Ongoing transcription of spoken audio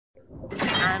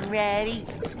I'm ready.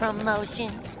 Promotion.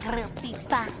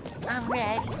 I'm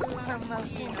ready.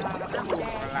 Promotion.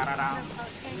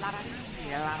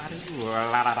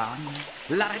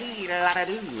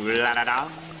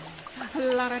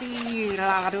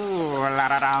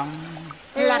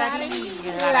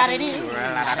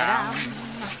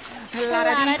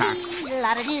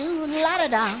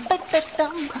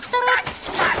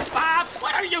 Bob,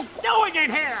 what are you doing in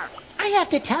here? I have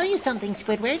to tell you something,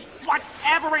 Squidward.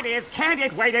 Whatever it is, can't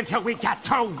it wait until we get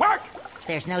to work?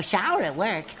 There's no shower at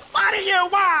work. What do you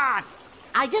want?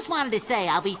 I just wanted to say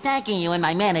I'll be thanking you in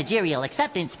my managerial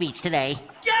acceptance speech today.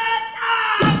 Get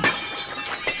up!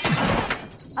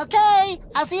 Okay,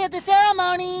 I'll see you at the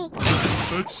ceremony.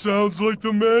 That sounds like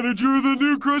the manager of the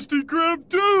new Krusty Krab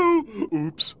too.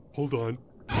 Oops, hold on.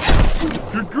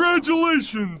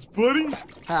 Congratulations, buddy.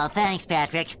 Oh, thanks,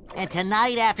 Patrick. And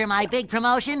tonight, after my big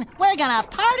promotion, we're gonna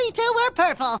party till we're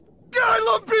purple. I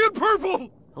love being purple.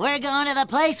 We're going to the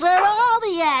place where all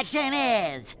the action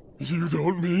is. You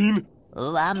don't mean?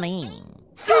 Oh, I mean.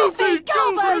 Goofy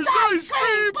Goober's Ice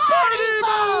Cream Party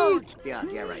Boat! Yeah,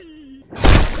 right.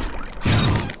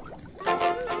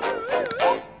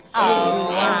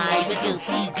 Oh, I'm a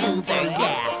goofy goober,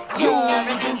 yeah. You're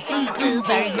a goofy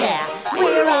goober, yeah.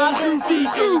 We're all goofy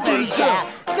goobers, yeah.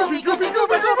 Goofy, goofy,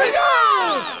 goober, goober,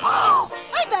 yeah! Oh,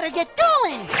 I better get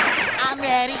going. I'm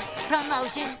ready.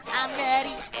 Promotion. I'm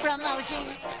ready. Promotion.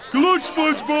 Good luck,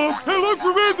 SpongeBob. Hey, look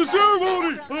for me at the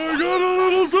ceremony. I got a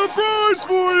little surprise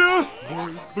for you.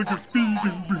 Look at me.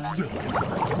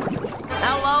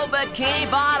 Hello, Bikini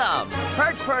Bottom!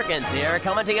 Perch Perkins here,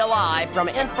 coming to you live from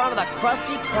in front of the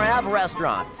Krusty Krab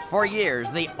restaurant. For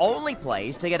years, the only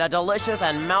place to get a delicious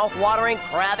and mouth-watering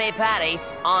Krabby Patty,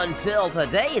 until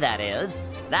today, that is.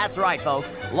 That's right,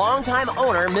 folks. Longtime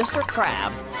owner Mr.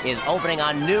 Krabs is opening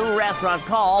a new restaurant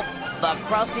called the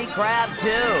Krusty Krab 2.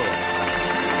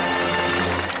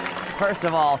 First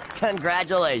of all,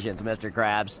 congratulations, Mr.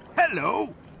 Krabs.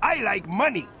 Hello, I like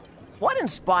money. What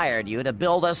inspired you to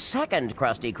build a second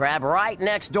Krusty Krab right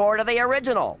next door to the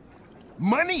original?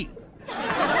 Money?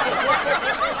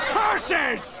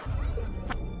 Curses!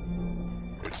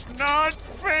 It's not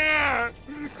fair!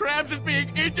 Krabs is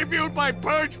being interviewed by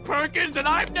Perch Perkins, and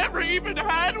I've never even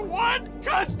had one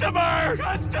customer!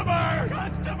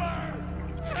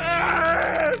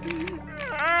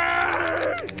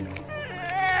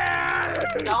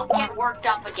 Don't get worked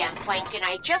up again, Plankton.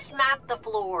 I just mapped the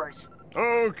floors.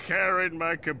 Oh, Karen,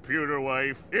 my computer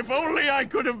wife. If only I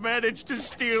could have managed to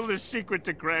steal the secret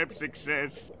to Krab's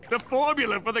success. The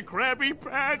formula for the Krabby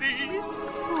Patty.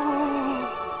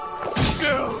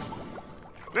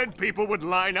 Then people would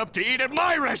line up to eat at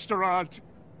my restaurant.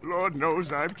 Lord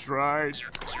knows I've tried.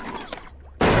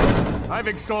 I've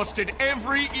exhausted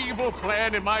every evil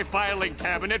plan in my filing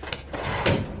cabinet.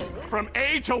 From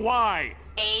A to Y.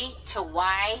 A to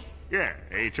Y? Yeah,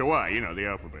 A to Y, you know, the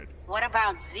alphabet. What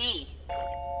about Z?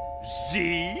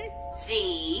 Z?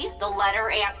 Z, the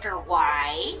letter after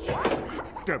Y.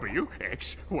 W,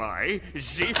 X, Y,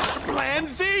 Z. Plan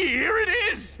Z, here it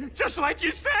is! Just like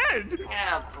you said!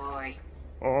 Oh, boy.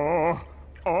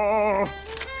 Oh.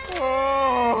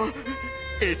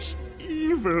 It's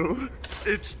evil.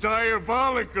 It's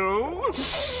diabolical.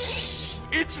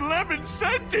 It's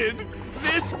lemon-scented.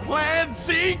 This Plan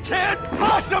Z can't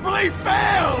possibly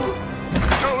fail!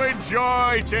 So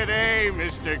enjoy today,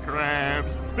 Mr.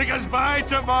 Krabs, because by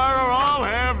tomorrow I'll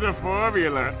have the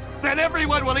formula. Then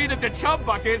everyone will eat at the chum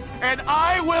bucket, and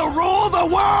I will rule the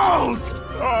world!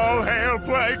 All hail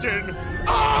Plankton!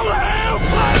 All hail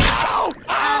Plankton!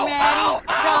 I'm ready.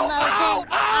 Promotion.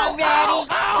 I'm ready.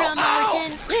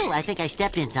 Promotion. Ooh, I think I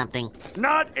stepped in something.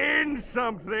 Not in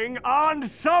something,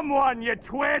 on someone, you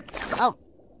twit! Oh,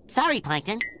 sorry,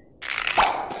 Plankton.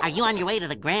 Are you on your way to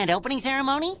the grand opening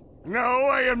ceremony? No,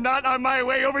 I am not on my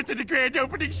way over to the grand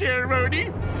opening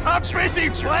ceremony. I'm busy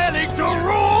planning to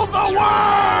rule the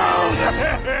world!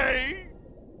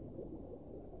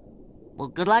 Well,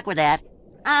 good luck with that.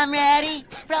 I'm ready.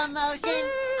 Promotion.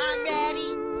 I'm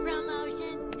ready.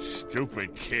 Promotion.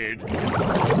 Stupid kid.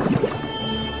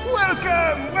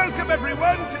 Welcome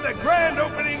everyone to the grand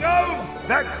opening of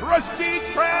the Krusty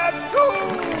Krab 2!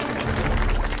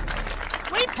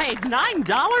 We paid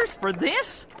 $9 for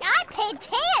this? I paid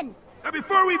 10. Now,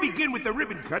 before we begin with the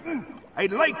ribbon cutting,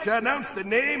 I'd like to announce the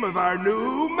name of our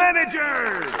new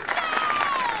manager!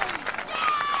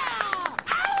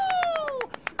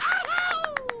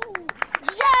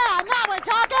 Yeah, now we're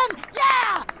talking.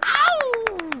 Yeah.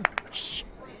 Ow! Shh.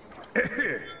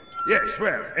 Yes,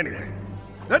 well, anyway.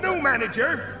 The new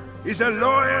manager is a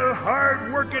loyal,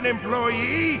 hard-working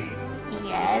employee.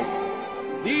 Yes.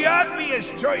 The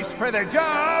obvious choice for the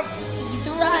job. He's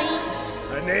right.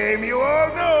 A name you all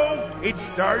know. It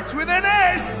starts with an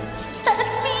S.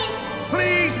 That's me.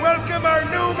 Please welcome our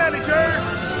new manager,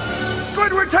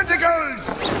 Squidward Tentacles.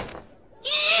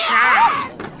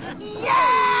 Yes!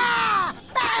 Yeah!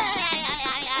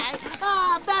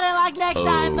 Oh, better luck next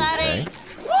time, buddy.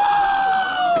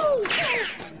 Woo!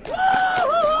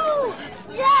 Woo!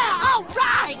 Yeah! All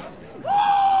right!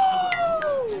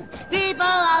 Woo! People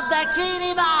of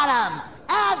Bikini Bottom,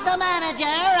 as the manager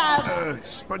of...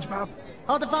 SpongeBob?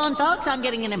 Hold the phone, folks. I'm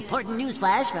getting an important news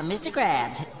flash from Mr.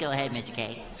 Krabs. Go ahead, Mr.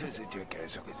 K.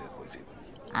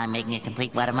 I'm making a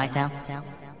complete what of myself?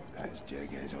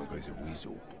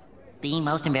 The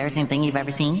most embarrassing thing you've ever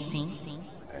seen?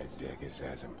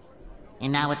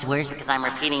 And now it's worse because I'm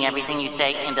repeating everything you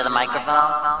say into the microphone?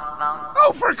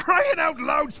 Oh, for crying out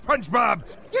loud, SpongeBob!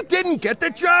 You didn't get the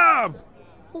job!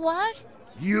 What?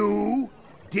 You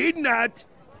did not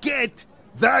get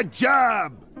the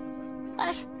job!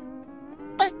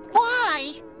 But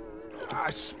why?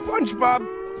 SpongeBob,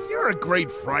 you're a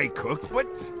great fry cook, but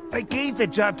I gave the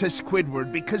job to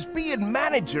Squidward because being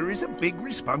manager is a big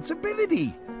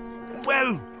responsibility.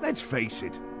 Well, let's face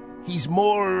it, he's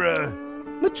more,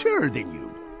 mature than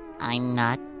you. I'm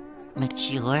not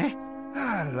mature?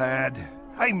 Lad,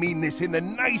 I mean this in the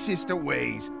nicest of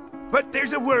ways. But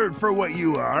there's a word for what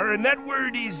you are, and that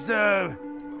word is, now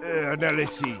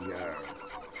let's see,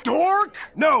 Dork?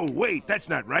 No, wait, that's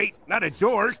not right. Not a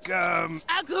dork, A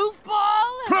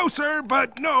goofball? Closer,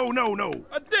 but no.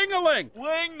 A ding-a-ling. A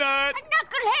Wingnut.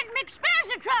 knucklehead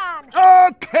McSparzatron!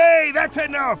 Okay, that's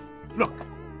enough. Look,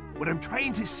 what I'm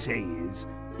trying to say is,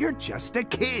 you're just a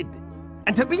kid.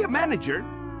 And to be a manager,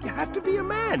 you have to be a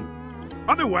man.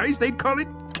 Otherwise, they'd call it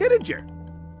kidager.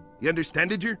 You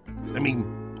understand, Diger? I mean,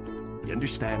 you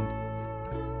understand?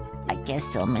 I guess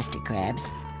so, Mr. Krabs.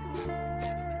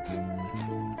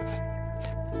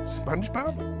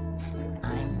 SpongeBob?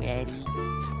 I'm ready.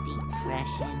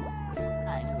 Depression.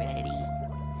 I'm ready.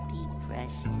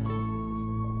 Depression.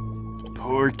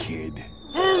 Poor kid.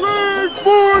 Hooray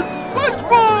for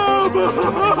SpongeBob!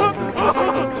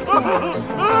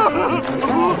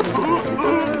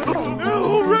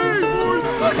 Hooray for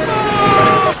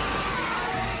SpongeBob!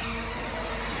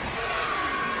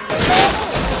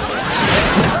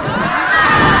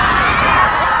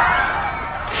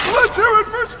 Let's hear it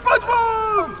for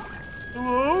SpongeBob!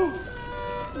 Hello?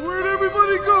 Where'd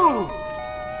everybody go?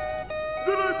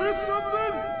 Did I miss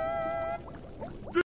something?